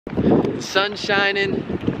The sun's shining,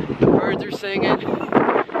 the birds are singing.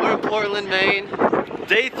 We're in Portland, Maine.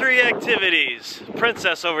 Day 3 activities.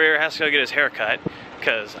 Princess over here has to go get his hair cut,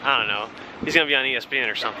 because, I don't know, he's gonna be on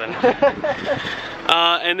ESPN or something.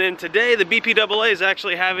 And then today, the BPAA is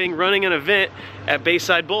actually running an event at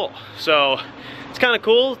Bayside Bowl. So, it's kind of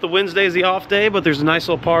cool. The Wednesday is the off day, but there's a nice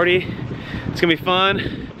little party. It's gonna be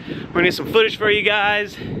fun. We're gonna get some footage for you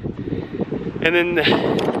guys. And then,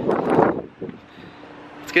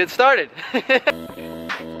 let's get started.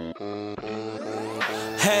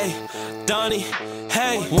 Hey, Donnie,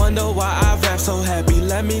 hey, wonder why I rap so happy.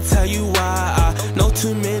 Let me tell you why. I know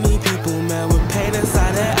too many people, man, with pain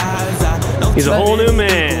inside their eyes. He's a whole new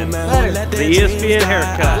man. The ESPN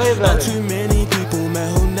haircut. Know too many people,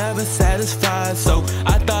 man, who never satisfied. So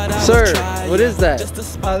I thought I Sir, try, what is that?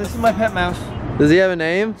 This is my pet mouse. Does he have a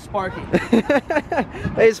name? Sparky.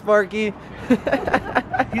 Hey, Sparky.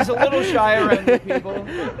 He's a little shy around new people,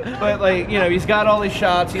 but like, you know, he's got all his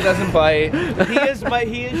shots. He doesn't bite.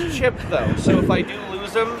 He is chipped though, so if I do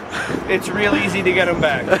lose him, it's real easy to get him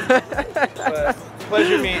back. But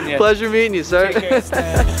pleasure meeting you. Pleasure meeting you, sir.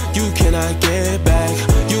 You cannot get back.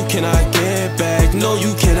 You cannot get back. No,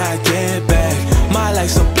 you cannot get back. My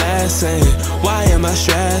life's a blessing. Why am I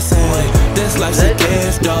stressing? This life's a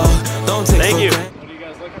gift, dog. Don't take Thank you. What are you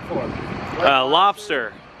guys looking for?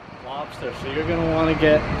 Lobster. Lobster. So you're gonna want to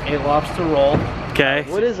get a lobster roll. Okay.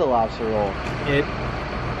 What is a lobster roll? It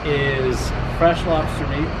is fresh lobster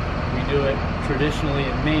meat. We do it traditionally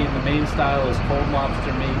in Maine. The Maine style is cold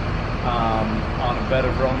lobster meat on a bed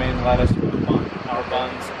of romaine lettuce with a bun. Our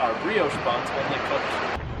buns are brioche buns, only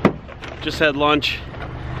cooked. Just had lunch,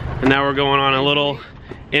 and now we're going on a little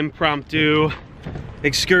impromptu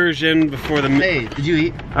excursion before the. Hey, did you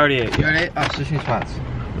eat? I already ate. You already ate? Oh, switching spots.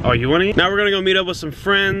 Oh, you want to eat? Now we're gonna go meet up with some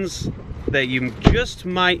friends that you just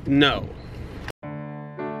might know.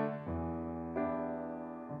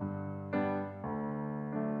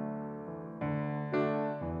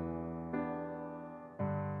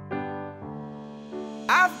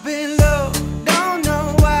 I've been low, don't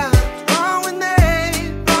know why. Wrong with me,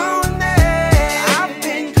 wrong with me. I've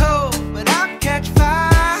been cold, but I catch fire.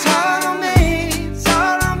 It's all on me, it's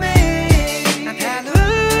all on me. I've had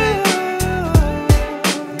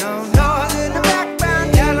no noise in the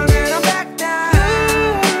background. Tell 'em that I'm back down.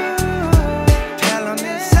 Tell 'em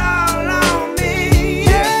it's all on me.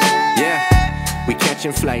 Yeah, we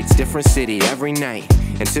catching flights, different city every night.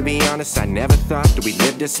 And to be honest, I never thought that we'd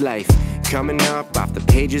live this life. Coming up off the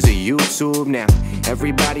pages of YouTube now.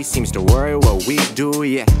 Everybody seems to worry what we do,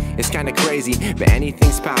 yeah. It's kinda crazy, but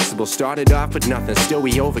anything's possible. Started off with nothing, still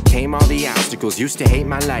we overcame all the obstacles. Used to hate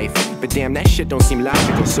my life, but damn, that shit don't seem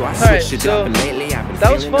logical. So I switched it up, and lately I've been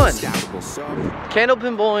feeling unstoppable. So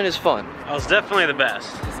Candlepin bowling is fun. I was definitely the best.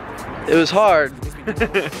 It was hard,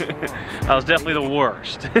 I was definitely the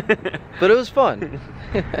worst. but it was fun.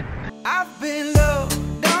 I've been low,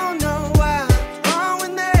 don't know why. Wrong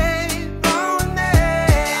with me, wrong with me.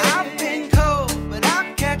 I've been cold, but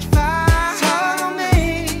I catch fire. It's all on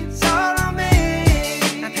me, it's all on me.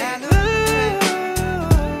 I've had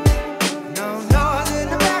no noise in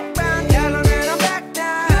the background. Tell 'em that I'm back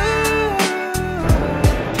down.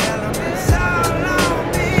 Tell 'em it's all on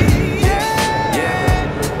me.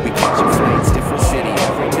 Yeah, we catching flights, different city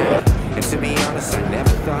every night. And to be honest, I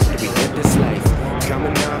never thought that we'd live this life.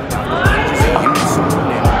 Coming up off the pages of YouTube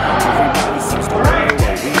now. Everybody seems to know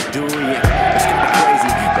what we do, yeah. It's kinda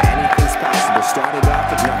crazy, but anything's possible. Started off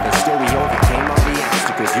with nothing, still we overcame all the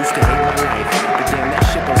obstacles. Used to hate my life, but damn, that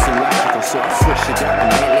shit don't seem logical. So I switched it up, and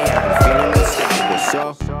lately I've been feeling unstoppable.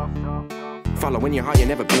 So following your heart, you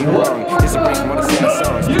never been wrong. This is a break from all the sad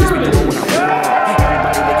songs. Please be doing what I want.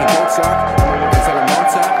 Everybody they can go talk, I'm gonna tell them on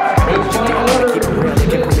top. Hey, what you doing? Wanna keep it real, they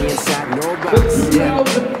can put me inside no box, yeah.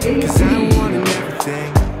 'Cause I don't want everything.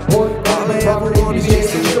 All I ever want is just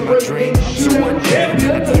to live my dream. So one day,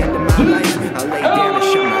 at the end of my life, I'll lay down and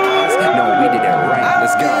shut my eyes. No, we did it right.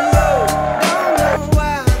 Let's go.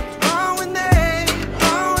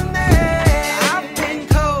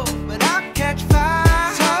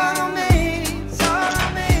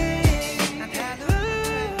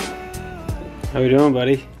 How you doing,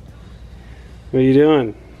 buddy? What are you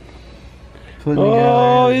doing?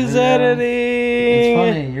 Oh, he's editing. It's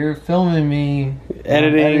funny, you're filming me.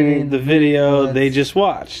 Editing the video they just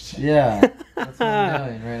watched. Yeah, that's what I'm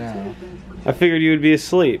doing right now. I figured you would be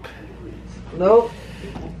asleep. Nope.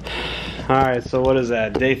 Alright, so what is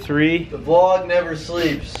that? Day 3? The vlog never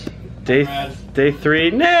sleeps. Day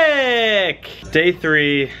 3. Nick! Day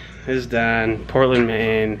 3 is done. Portland,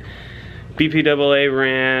 Maine. BPAA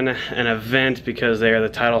ran an event because they are the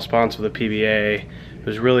title sponsor of the PBA. It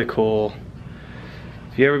was really cool.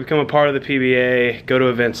 If you ever become a part of the PBA, go to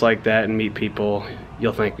events like that and meet people,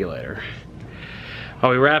 you'll thank me later.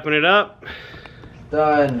 Are we wrapping it up?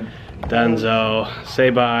 Done. Dunzo. Say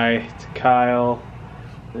bye to Kyle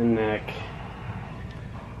and Nick.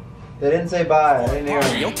 They didn't say bye. I didn't hear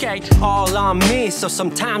them. Okay, all on me, so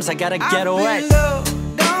sometimes I gotta get away.